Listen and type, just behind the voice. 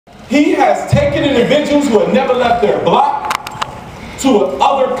He has taken individuals who have never left their block to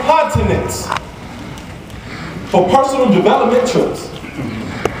other continents for personal development trips.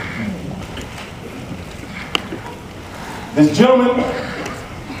 This gentleman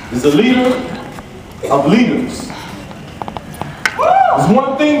is a leader of leaders. It's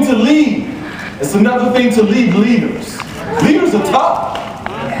one thing to lead. It's another thing to lead leaders. Leaders are tough.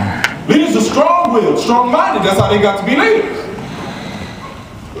 Leaders are strong-willed, strong-minded. That's how they got to be leaders.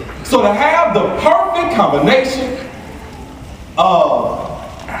 So to have the perfect combination of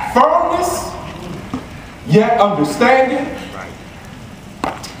firmness, yet understanding,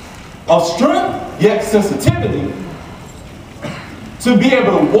 of strength, yet sensitivity, to be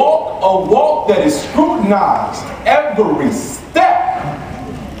able to walk a walk that is scrutinized every step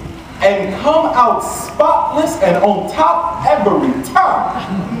and come out spotless and on top every time.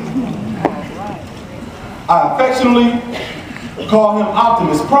 I affectionately call him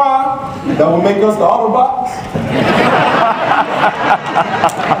Optimus Prime. That will make us the Autobots.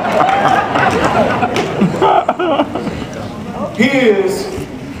 He is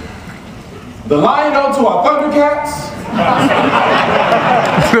the Lion-O to our Thundercats.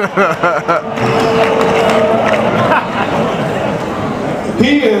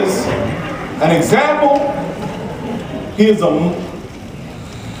 He is an example. He is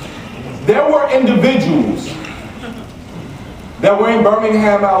there were individuals that were in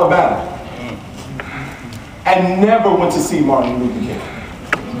Birmingham, Alabama, and never went to see Martin Luther King.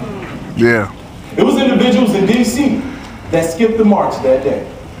 Yeah. It was individuals in D.C. that skipped the march that day.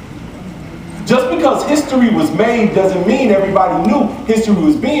 Just because history was made doesn't mean everybody knew history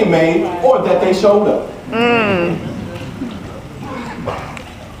was being made or that they showed up.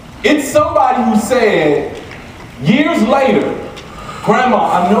 It's somebody who said, years later,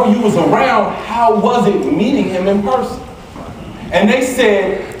 Grandma, I know you was around, how was it meeting him in person? And they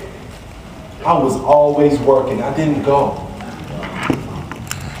said, I was always working, I didn't go.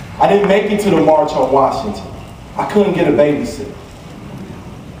 I didn't make it to the March on Washington. I couldn't get a babysitter.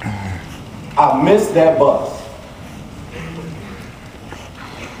 I missed that bus.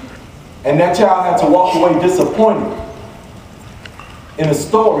 And that child had to walk away disappointed in a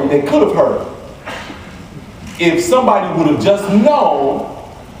story they could have heard if somebody would have just known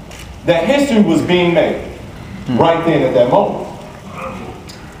that history was being made right then at that moment.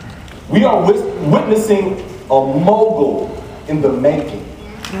 We are witnessing a mogul in the making.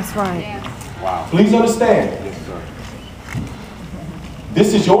 That's right. Wow. Please understand.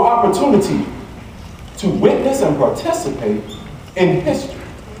 This is your opportunity to witness and participate in history.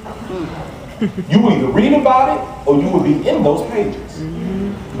 You will either read about it or you will be in those pages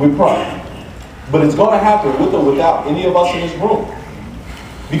with pride. But it's going to happen with or without any of us in this room,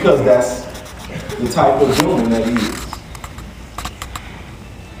 because that's the type of gentleman that he is.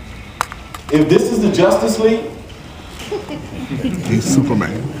 If this is the Justice League, he's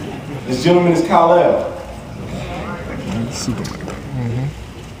Superman. This gentleman is Kal-El. Superman.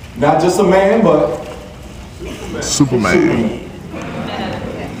 Not just a man, but Superman.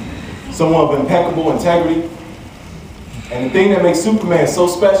 Someone of impeccable integrity. And the thing that makes Superman so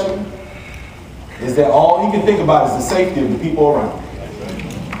special is that all he can think about is the safety of the people around him.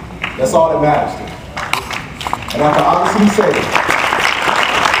 That's all that matters to him. And I can honestly say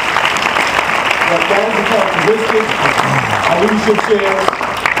that those are characteristics our leadership shares.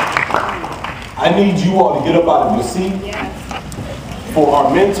 I need you all to get up out of your seat for our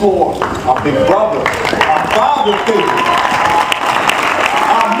mentor, our big brother, our father figure,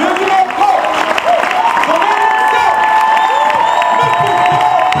 our millionaire coach, Darnell Self.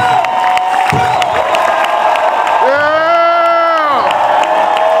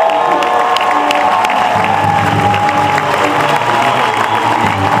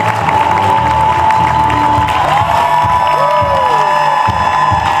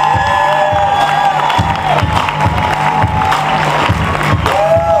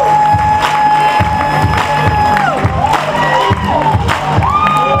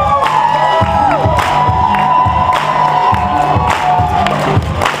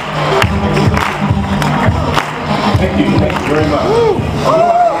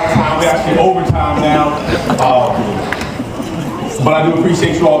 But I do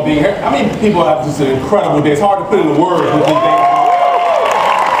appreciate you all being here. I mean, people have just an incredible day. It's hard to put into words what they think.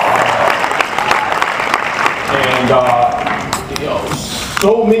 And you know,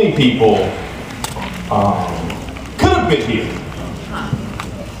 so many people could have been here,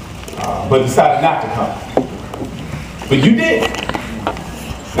 but decided not to come. But you did.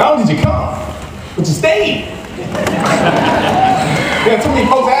 Not only did you come, but you stayed. Yeah, too many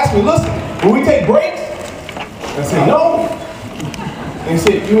folks ask me, listen, will we take breaks? I say no. And And he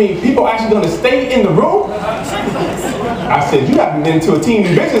said, you mean people actually going to stay in the room? I said, you haven't been to a Team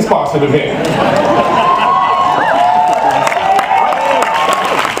NuVision sponsored event.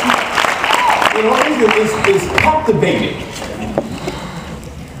 You know, it's captivating.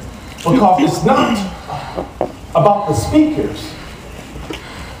 Because it's not about the speakers.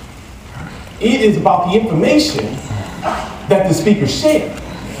 It is about the information that the speakers share.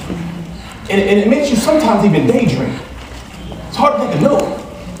 And it makes you sometimes even daydream. It's hard to take a note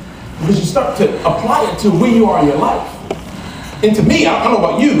because you start to apply it to where you are in your life. And to me, I don't know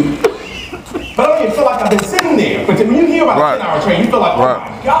about you, but I don't even feel like I've been sitting there. But when you hear about a 10-hour train, you feel like, oh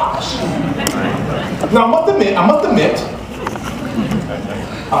my gosh. Now I must admit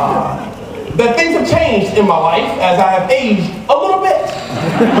that things have changed in my life as I have aged a little bit.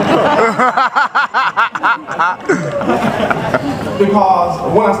 Because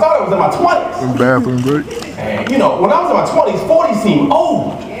when I started, I was in my 20s. Bathroom break. And, you know, when I was in my 20s, 40 seemed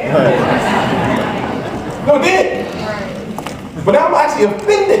old. No, it did. But now I'm actually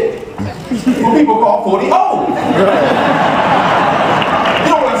offended when people call 40 old. You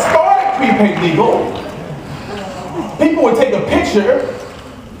know, when I started prepaid legal, people would take a picture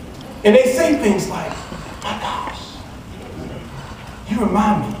and they say things like, my gosh, you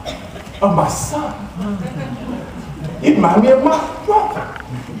remind me of my son. You remind me of my brother.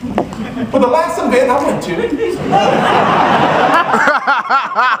 For the last event I went to,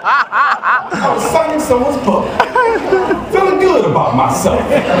 I was signing someone's book, feeling good about myself.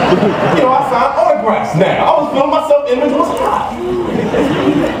 You know, I signed autographs now. I was feeling myself, image was high.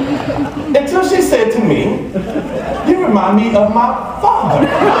 Until she said to me, you remind me of my father.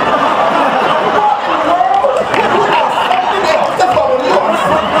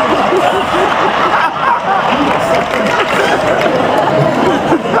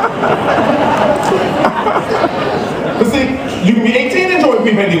 But see, you can be 18 and enjoy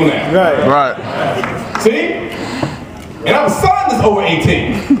prepaid legal now. Right. See? And I was signed this over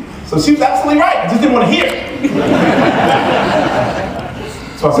 18. So she was absolutely right. I just didn't want to hear it.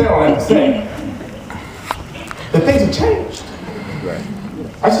 So I say all that to say that things have changed.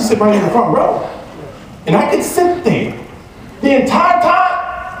 I should sit right in the front row. And I could sit there the entire time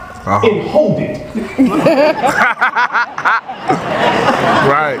and hold it.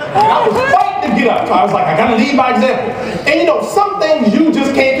 Right. And I was fighting to get up. So I was like, I gotta lead by example. And you know, some things you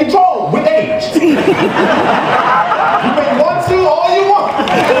just can't control with age. You may want to all you want.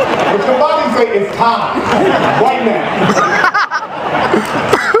 But your body say it's time. Right now.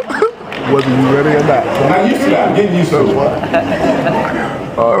 Whether you ready or not. I'm not used to that. I'm getting used to it.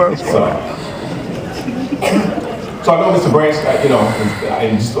 Oh, that's fun. So I know Mr. Branch, you know,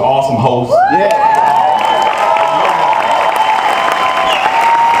 is just an awesome host. Yeah.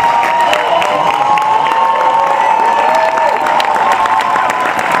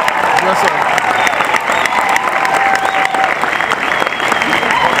 Yes, sir.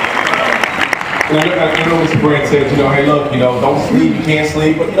 I know Mr. Branch said, you know, hey, look, you know, don't sleep, you can't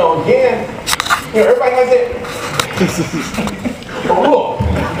sleep. But, you know, again, you know, everybody has it. But look,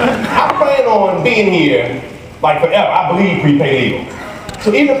 I plan on being here like forever. I believe prepaid legal.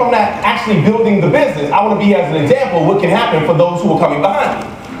 So even if I'm not actually building the business, I want to be as an example of what can happen for those who are coming behind me.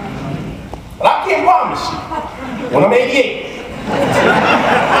 But I can't promise you, when I'm 88,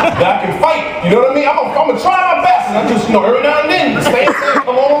 that I can fight. You know what I mean? I'm gonna try my best, and I just, you know, every now and then, stay there,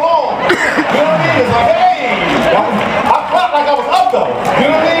 come on along. You know what I mean? It's like, hey, I felt like I was up though. You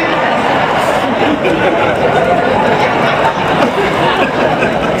know what I mean?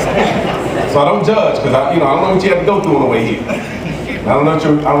 So I don't judge, because I don't know what you have to go through on the way here. I don't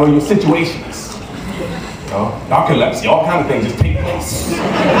know your situations. You know, narcolepsy, all kinds of things just take place.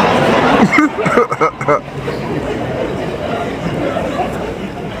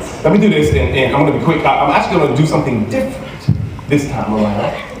 Let me do this, and I'm going to be quick. I'm actually going to do something different this time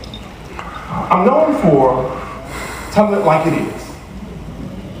around. I'm known for telling it like it is.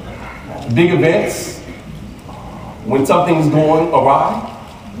 Big events, when something's going awry,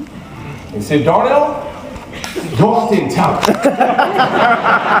 and said, Darnell, go out there and tell it.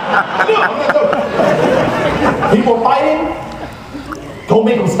 I'm not joking. People are fighting, don't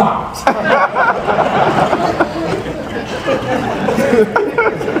make them stop.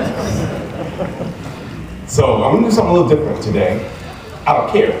 So I'm going to do something a little different today, out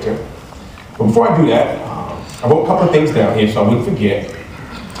of character. But before I do that, I wrote a couple of things down here so I wouldn't forget.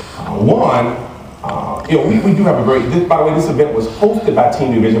 One, you know, we do have a great, by the way, this event was hosted by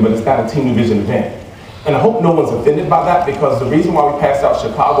Team NuVision, but it's not a Team NuVision event. And I hope no one's offended by that, because the reason why we passed out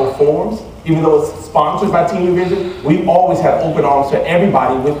Chicago forms, even though it's sponsored by Team NuVision, we've always had open arms for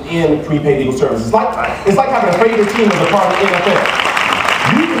everybody within prepaid legal services. It's like having a favorite team as a part of the NFL.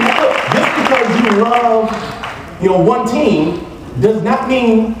 love, one team does not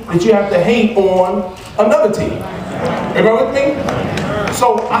mean that you have to hate on another team. Everybody with me?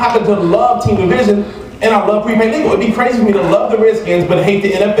 So I happen to love Team NuVision and I love prepaid legal. It'd be crazy for me to love the Redskins but hate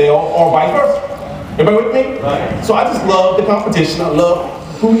the NFL or vice versa. Everybody with me? Right. So I just love the competition. I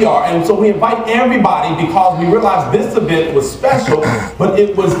love who we are. And so we invite everybody because we realized this event was special, but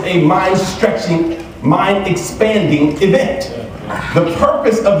it was a mind-stretching, mind-expanding event. The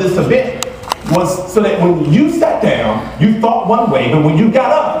purpose of this event was so that when you sat down, you thought one way, but when you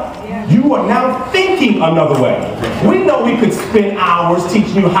got up, you are now thinking another way. We know we could spend hours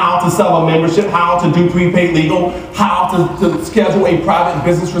teaching you how to sell a membership, how to do prepaid legal, how to schedule a private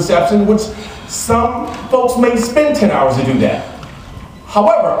business reception, which some folks may spend 10 hours to do that.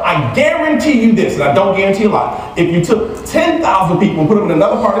 However, I guarantee you this, and I don't guarantee a lot, if you took 10,000 people and put them in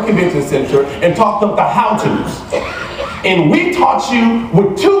another part of the convention center and taught them the how-tos, and we taught you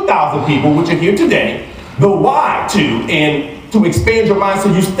with 2,000 people, which are here today, the why-to, and to expand your mind so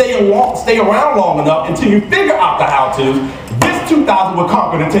you stay around long enough until you figure out the how-tos, this 2,000 will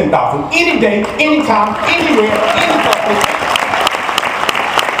conquer the 10,000 any day, anytime, anywhere, anyplace.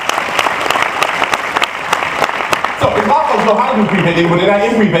 So if a lot of folks know how to do prepaid legal, but they're not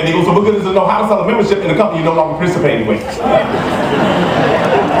in prepaid legal, so what good is to know how to sell a membership in a company you're no longer participating with?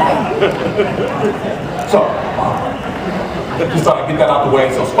 So, just thought I'd get that out the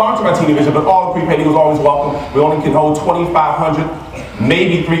way. So sponsored by Team NuVision, but all the prepaid legal is always welcome. We only can hold 2,500,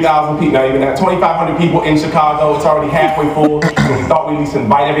 maybe 3,000 people, not even that, 2,500 people in Chicago. It's already halfway full, so we thought we'd at least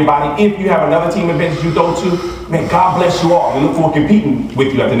invite everybody. If you have another team event that you go to, man, God bless you all. We look forward to competing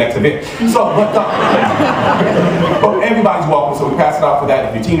with you at the next event. So, but everybody's welcome, so we pass it out for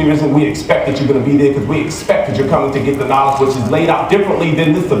that. If you're Team NuVision, we expect that you're going to be there because we expect that you're coming to get the knowledge which is laid out differently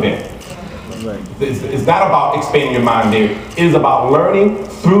than this event. It's not about expanding your mind there. It is about learning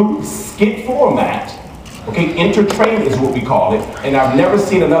through skit format. Okay, intertraining is what we call it. And I've never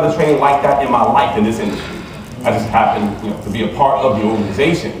seen another training like that in my life in this industry. I just happen to be a part of the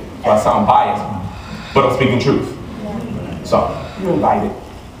organization, so I sound biased, but I'm speaking truth. So, you're invited.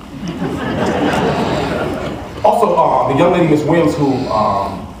 Also, the young lady, Miss Williams, who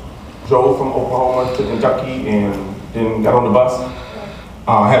drove from Oklahoma to Kentucky and then got on the bus,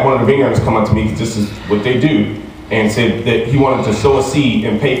 had one of the vineyards come up to me, this is what they do, and said that he wanted to sow a seed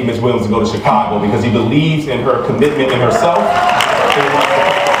and pay for Ms. Williams to go to Chicago because he believes in her commitment in herself.